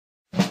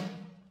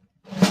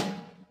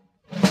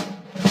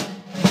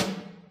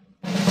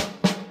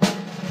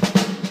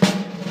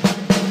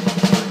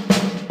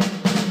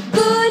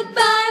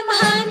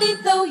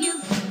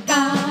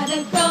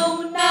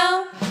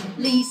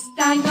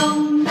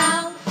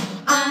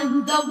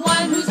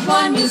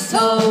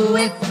So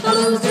if the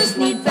losers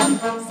need some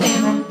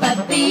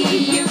sympathy,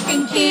 you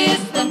can kiss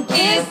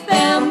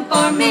them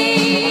for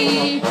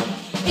me.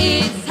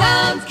 It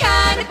sounds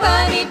kinda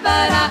funny,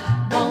 but I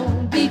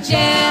won't be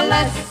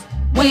jealous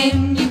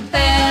when you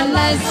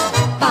fellas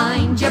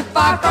find you're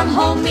far from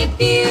home. If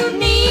you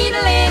need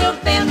a little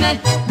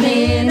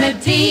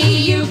femininity,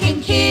 you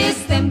can kiss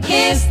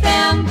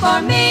them for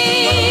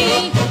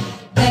me.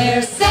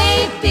 There's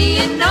safety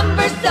in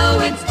numbers, so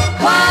it's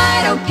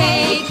quite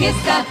okay.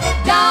 Kiss a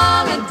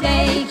doll a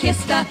day, kiss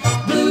the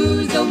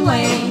blues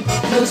away.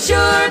 It'll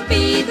sure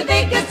be the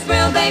biggest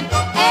thrill they've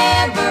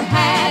ever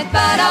had.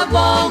 But I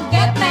won't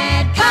get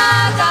mad,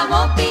 'cause I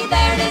won't be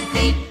there to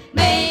see.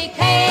 Make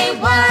hay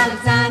while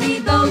it's sunny,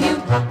 though you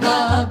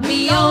love me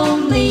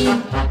only.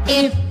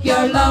 If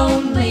you're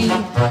lonely,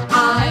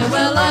 I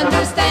will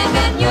understand,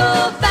 and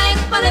you'll thank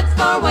my lips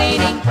for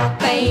waiting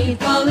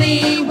faithfully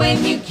when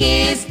you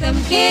kiss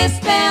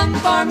them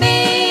for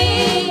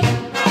me.